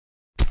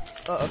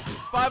Uh-oh.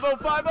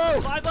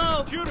 5050!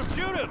 50! Shoot him,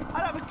 shoot him! I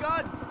have a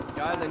gun!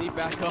 Guys, I need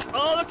backup.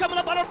 Oh, they're coming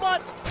up on our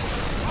butts!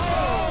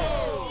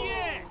 Oh!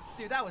 Yeah!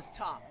 Dude, that was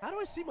top. How do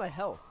I see my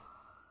health?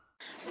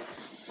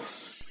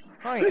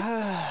 Right.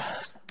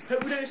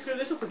 Hope we don't screw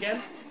this up again.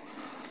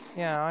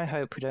 Yeah, I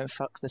hope we don't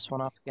fuck this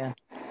one up again.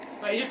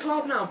 Wait, is your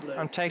car now blue?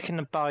 I'm taking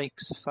the bike,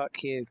 so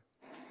fuck you.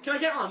 Can I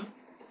get on?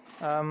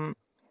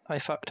 I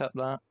fucked up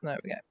that. There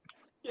we go.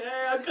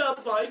 Yeah, I got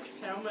a bike.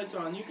 Helmet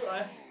on. You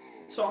got a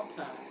top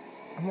hat.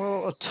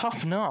 Well, a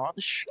top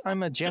notch.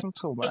 I'm a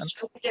gentleman. Let's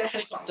get a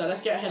helicopter.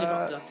 Let's get a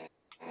helicopter.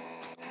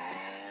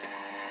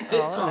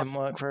 This That time. didn't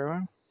work very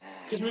well.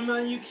 Because remember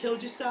when you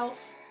killed yourself?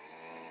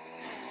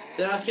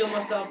 Then I killed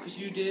myself because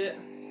you did it.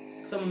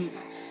 Because I'm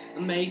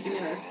amazing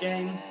at this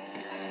game.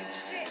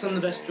 Because I'm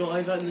the best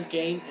driver in the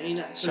game. Ain't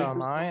that So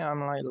am I.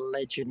 I'm like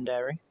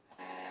legendary.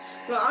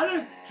 Like, I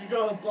don't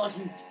drive a bike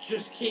and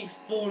just keep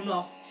falling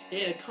off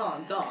in a car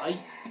and die.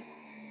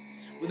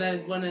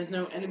 When there's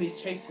no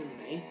enemies chasing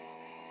me.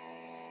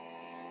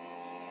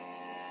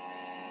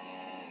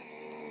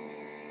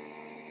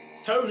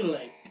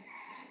 Totally.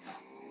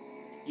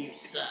 You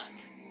suck.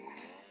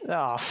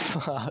 Oh,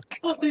 fuck.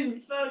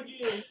 Fucking fuck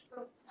you.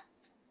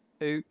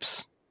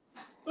 Oops.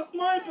 That's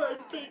my boat,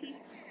 baby.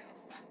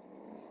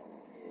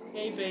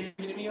 Hey, baby,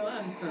 give me your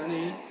hand,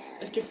 honey.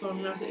 Let's get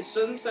fun around. It's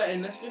sunset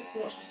and let's just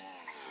watch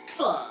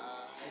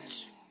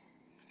Fudge.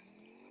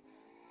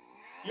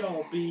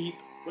 Yo, beep.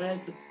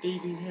 Where's the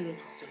baby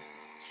helicopter?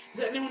 Is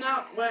there anyone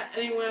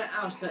anywhere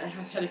else that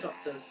has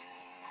helicopters?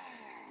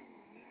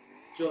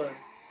 Jordan.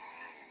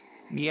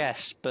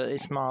 Yes, but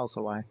it's miles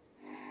away.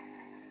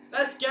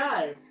 Let's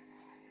go.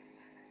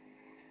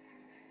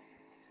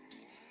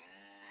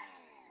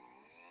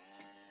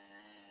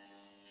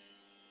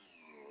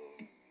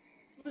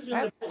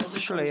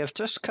 Actually, I've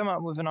just come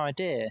up with an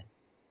idea.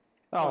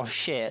 Oh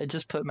shit, I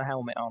just put my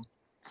helmet on.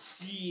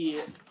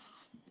 Shit.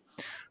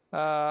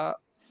 If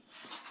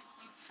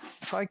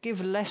I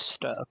give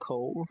Lester a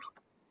call...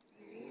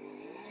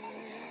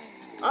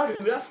 I'll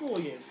do that for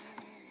you.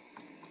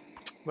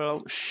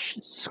 Well,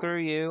 screw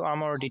you,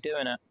 I'm already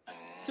doing it.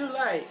 Too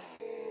late.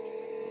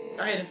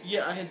 I had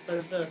the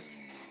phone first.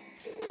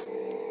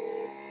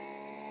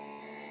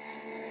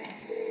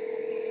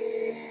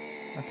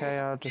 Okay,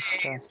 I'll just...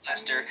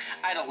 Lester,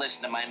 I don't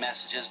listen to my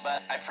messages,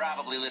 but I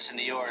probably listen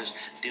to yours.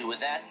 Do with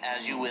that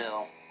as you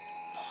will.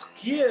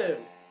 Fuck you.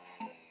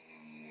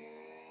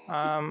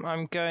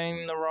 I'm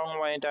going the wrong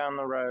way down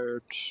the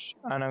road,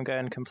 and I'm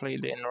going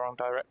completely in the wrong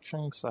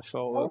direction, because I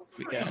thought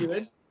we'd be going...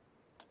 Good.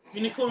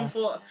 You need to call him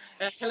for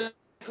a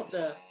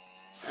helicopter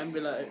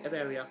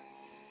area.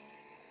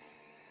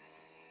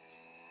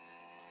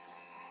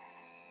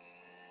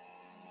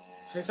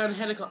 Have you found a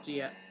helicopter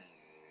yet?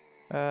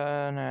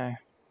 No.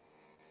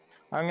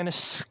 I'm going to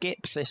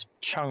skip this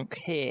chunk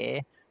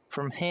here,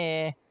 from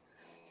here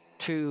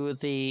to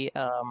the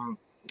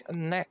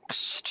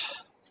next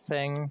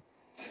thing.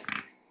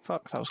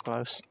 Fuck, that was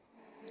close.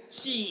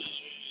 Gee,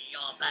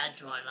 you're a bad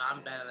driver.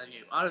 I'm better than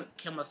you. I don't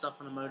kill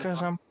myself on a motorbike.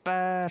 Because I'm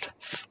bad.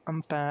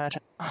 I'm bad.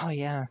 Oh,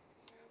 yeah.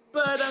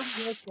 But I'm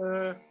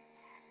better.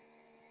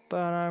 But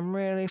I'm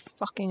really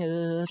fucking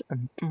good.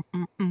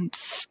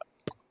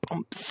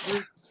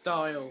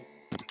 Style.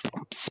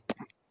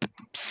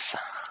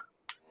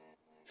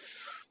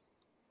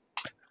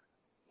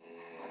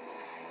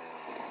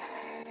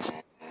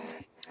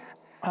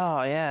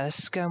 Oh, yeah, this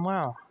is going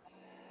well.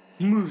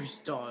 Movie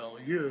style,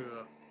 yeah.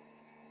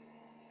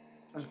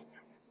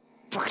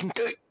 Fucking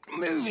good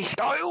movie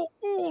style.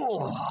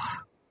 Ooh.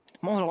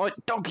 More like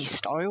doggy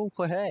style,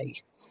 but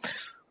hey.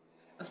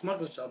 That's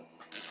Michael's job.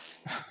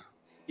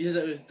 He does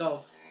it with his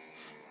dog.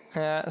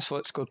 Yeah, that's what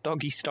it's called,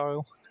 doggy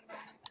style.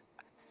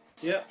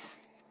 Yep.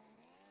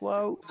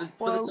 Whoa,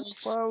 whoa,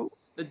 whoa.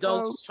 The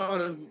dog's trying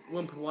to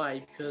wimp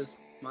away because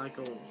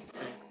Michael...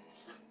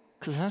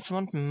 Because that's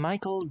what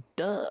Michael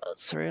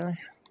does, really.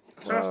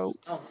 Whoa.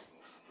 Oh,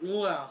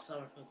 wow,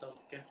 sorry for the dog.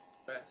 Okay.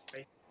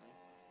 Basically.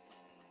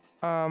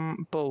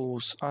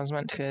 Balls. I was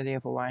meant to go the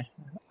other way.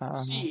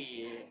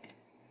 Shit.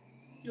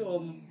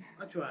 You're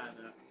a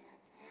driver.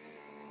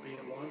 We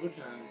have one good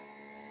time.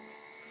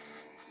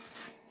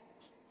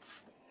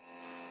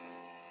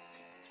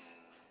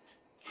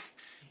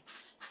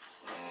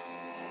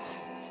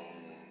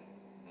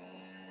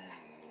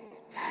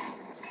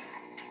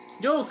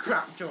 You're a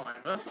crap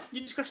driver.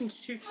 You're just crashing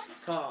into two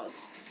cars.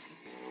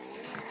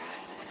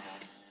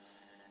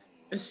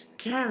 It's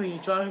scary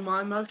driving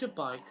my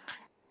motorbike.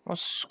 Well,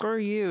 screw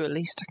you. At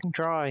least I can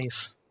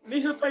drive. At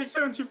least I paid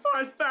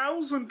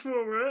 75,000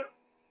 for it.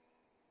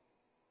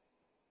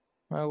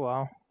 Oh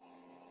well.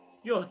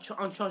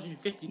 I'm charging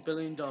 $50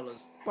 billion.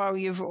 Well,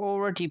 you've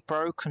already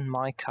broken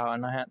my car,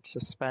 and I had to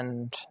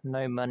spend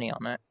no money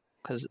on it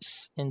because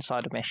it's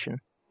inside a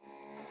mission.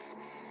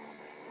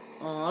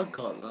 Oh, I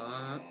got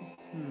that.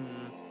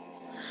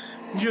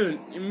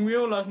 June, in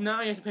real life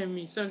now you have to pay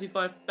me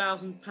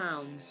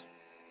 £75,000.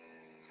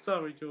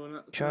 Sorry, Jordan.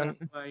 That's Do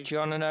you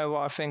want to know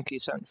what I think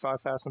is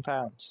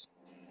 £75,000?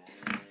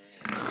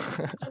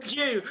 Fuck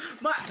you!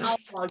 Oh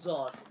my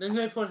god. There's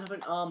no point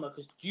having armor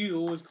because you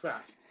always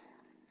crap.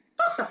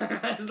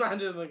 I just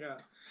landed on the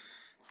ground.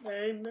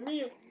 Hey, let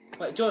me.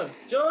 Wait, Jordan!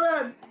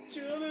 Jordan!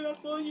 Jordan, I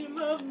thought you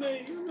loved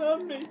me. You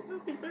love me.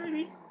 Love me,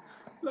 baby.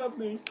 Love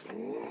me.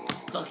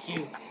 Fuck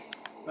you.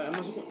 Wait,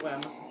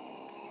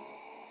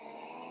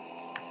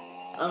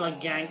 I'm a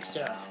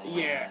gangster.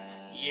 Yeah.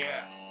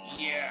 Yeah.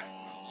 Yeah.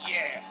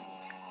 Yeah.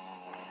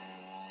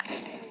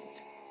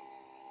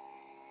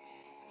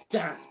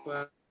 Dance,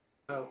 bro.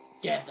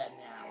 Get that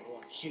now, or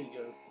I'll shoot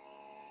you.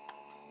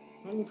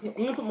 I'm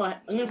gonna put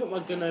my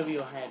gun over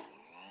your head.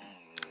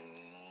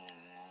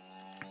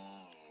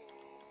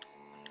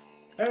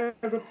 Hey,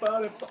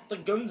 everybody, put the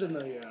guns in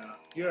the air.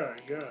 Yeah,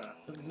 yeah.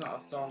 This is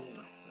not a song.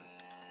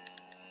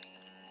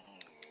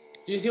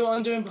 Do you see what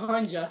I'm doing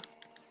behind you?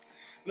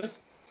 I'm just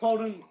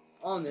holding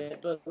on it,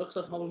 but it looks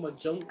like I'm holding my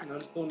junk and I'm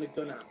just pulling the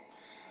gun out.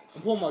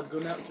 I'm pulling my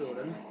gun out,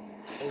 Jordan.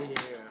 Oh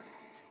yeah.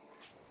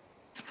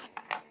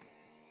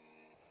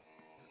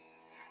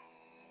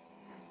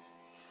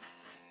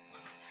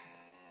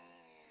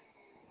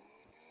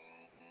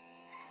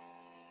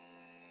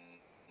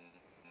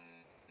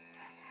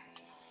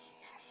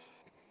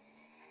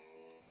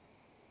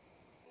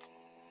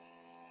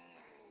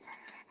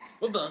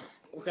 What the?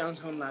 Okay, I'm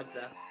telling lag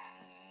there.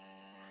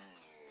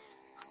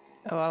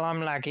 Well,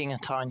 I'm lagging a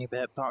tiny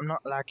bit, but I'm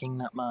not lagging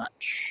that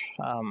much.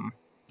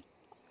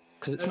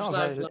 Because it's not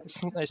a very,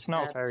 it's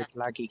not a very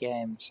laggy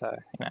game, so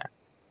you know.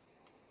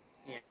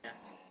 Yeah.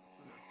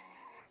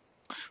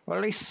 Well,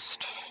 at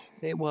least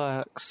it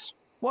works.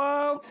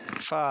 Whoa!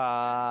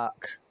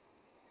 Fuck.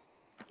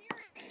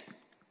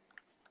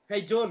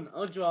 Hey, John,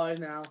 I'll drive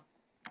now.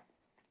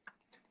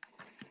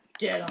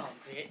 Get on,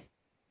 bitch.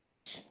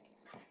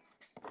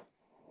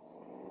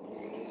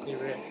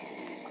 You're it.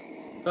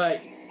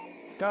 Right.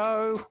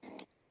 Go!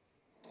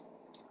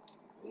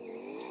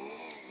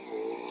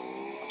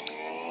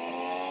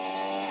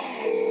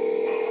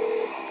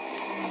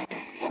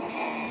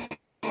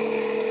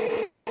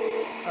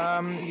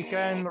 You're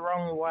going the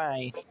wrong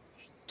way.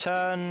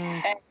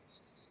 Turn.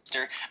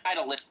 Mister, I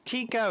don't let.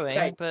 Keep going,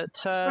 Okay. but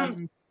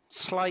turn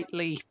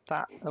slightly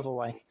that other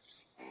way.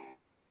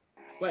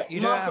 Wait, You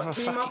don't have a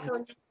can you mark fucking. it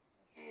on your...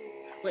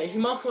 Wait, if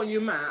you mark it on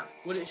your map,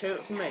 would it show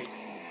it for me?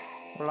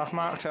 Well, I've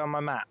marked it on my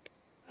map.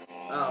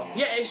 Oh,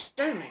 yeah, it's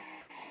showing me.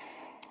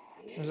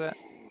 Is it?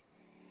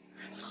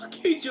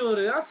 Fuck you,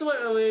 Jordan. That's the way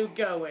we were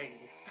going.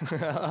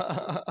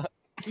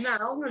 Now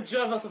I'm gonna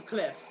drive off a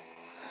cliff.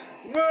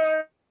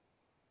 Whoa!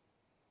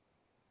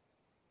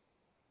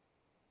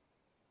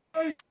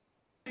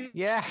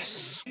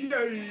 Yes!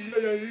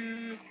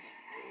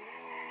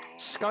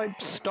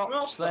 Skype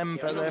stopped them,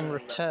 but then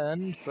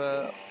returned,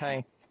 but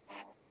hey.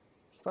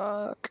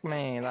 Fuck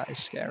me, that is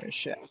scary as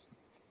shit.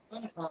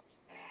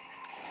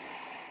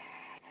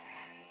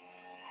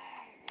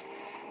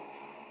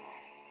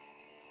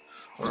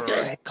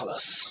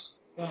 Reckless.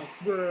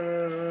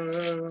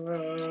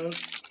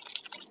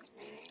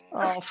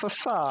 Oh, for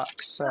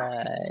fuck's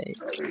sake.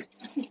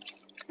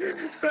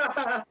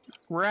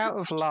 We're out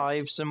of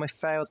lives and we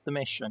failed the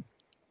mission.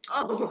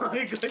 Oh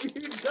my god, you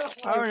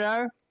died! Oh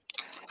no!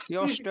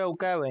 You're still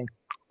going.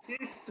 You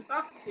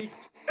died! You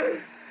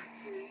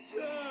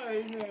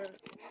died!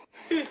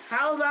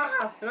 How'd that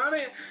happen?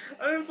 I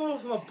didn't fall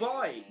off my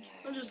bike.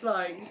 I'm just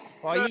like...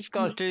 Well, you've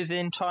got to do the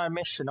entire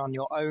mission on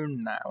your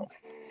own now.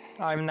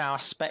 I'm now a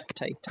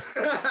spectator.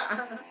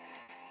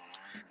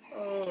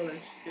 Holy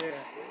shit.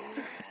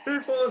 Who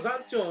thought was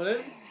that,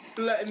 Jordan?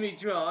 For letting me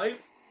drive?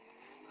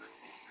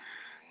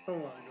 Oh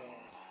my god.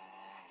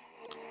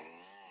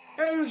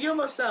 Hey, I'm gonna kill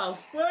myself!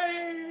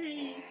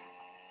 Whee!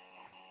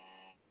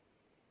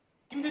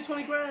 Give me the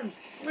 20 grand!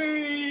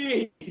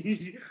 Whee!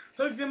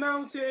 Hug the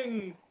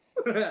mountain!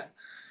 Oh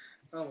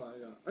my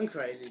god, I'm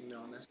crazy, to be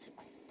honest.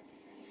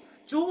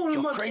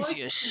 Jordan, You're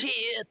crazy as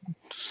shit!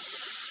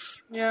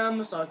 Yeah, I'm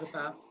a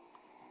psychopath.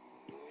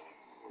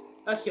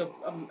 I've killed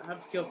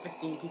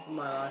 15 people in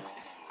my life.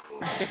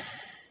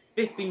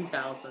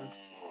 15,000.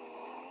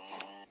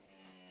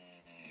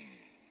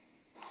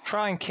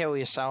 Try and kill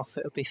yourself,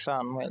 it'll be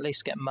fun. We'll at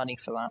least get money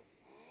for that.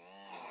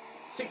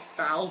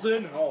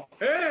 6,000? Oh,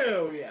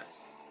 hell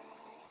yes!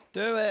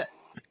 Do it!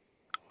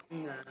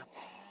 Nah.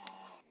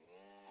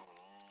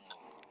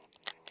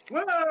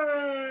 Whoa!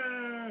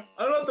 I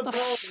love the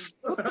balls!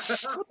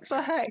 What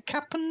the heck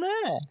happened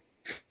there?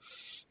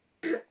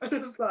 I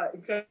was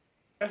like,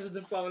 crashes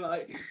the floor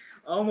like,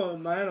 oh my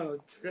man, I'm a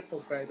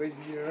triple, baby.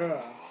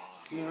 Yeah.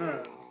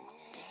 Yeah.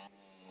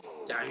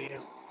 Damn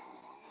you.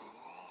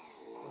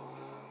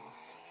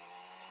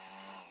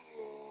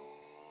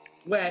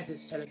 Where's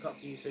this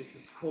helicopter you so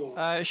cool?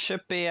 It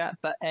should be at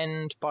the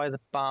end by the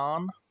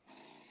barn.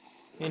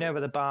 You know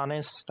where the barn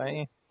is, don't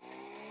you?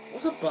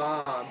 What's a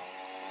barn?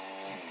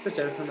 Just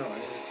open know what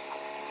it is.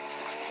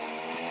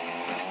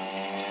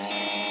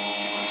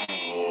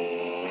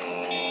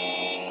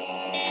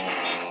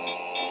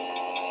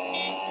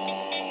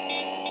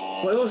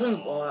 Wait, what's on the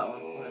oh, that one?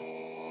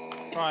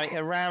 Right,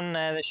 around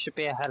there should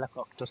be a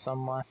helicopter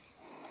somewhere.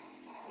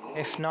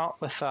 If not,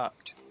 we're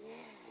fucked.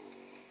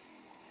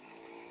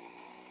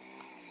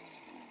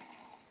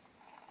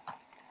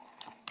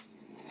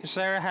 Is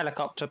there a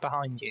helicopter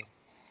behind you?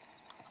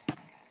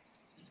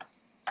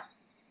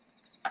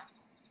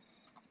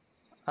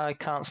 I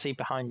can't see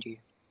behind you.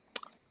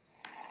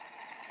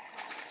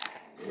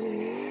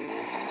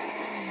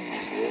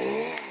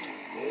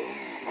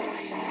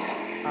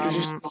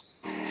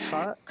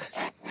 Fuck.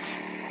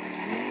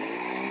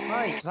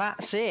 Right,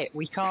 that's it.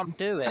 We can't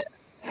do it.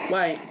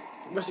 Wait,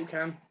 yes you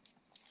can.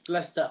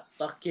 Lester,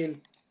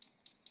 fucking.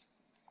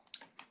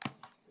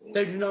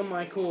 They do not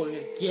my call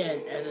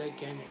again and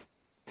again.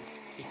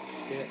 Piece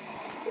of shit.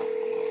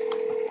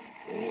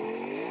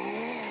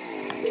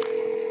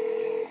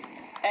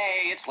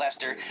 Hey, it's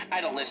Lester. I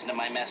don't listen to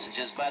my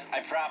messages, but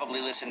I probably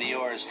listen to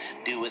yours.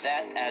 Do with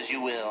that as you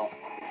will.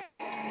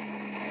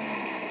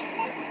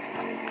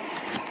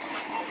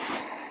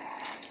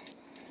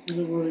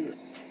 And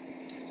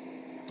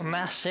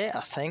that's it,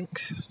 I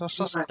think.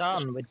 That's us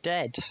done. We're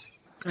dead.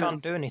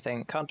 Can't do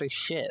anything. Can't do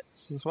shit.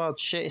 This is the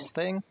world's shittest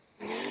thing.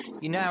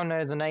 You now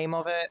know the name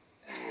of it.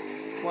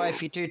 What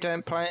if you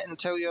don't play it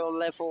until you're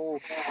level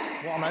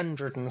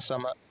 100 and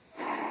something?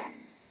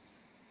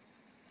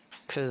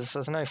 Because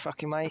there's no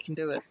fucking way you can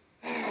do it.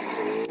 No,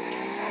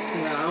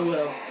 I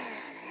will.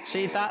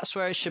 See, that's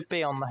where it should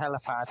be, on the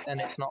helipad,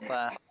 and it's not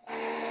there.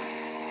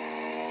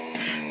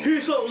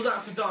 Whose fault was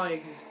that for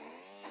dying?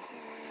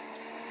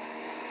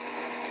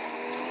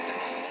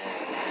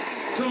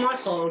 It's not my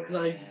fault because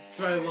I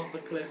drove off the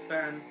cliff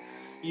and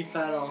you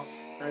fell off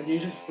and you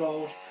just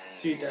rolled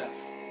to your death.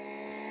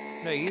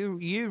 No,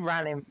 you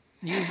ran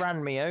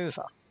me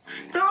over.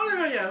 No,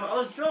 I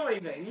was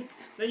driving.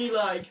 Then you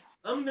like,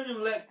 I'm gonna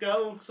let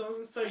go because I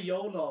was so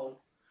YOLO.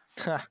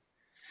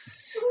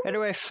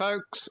 Anyway,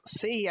 folks,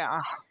 see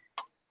ya.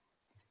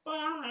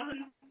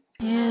 Bye.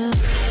 Yeah.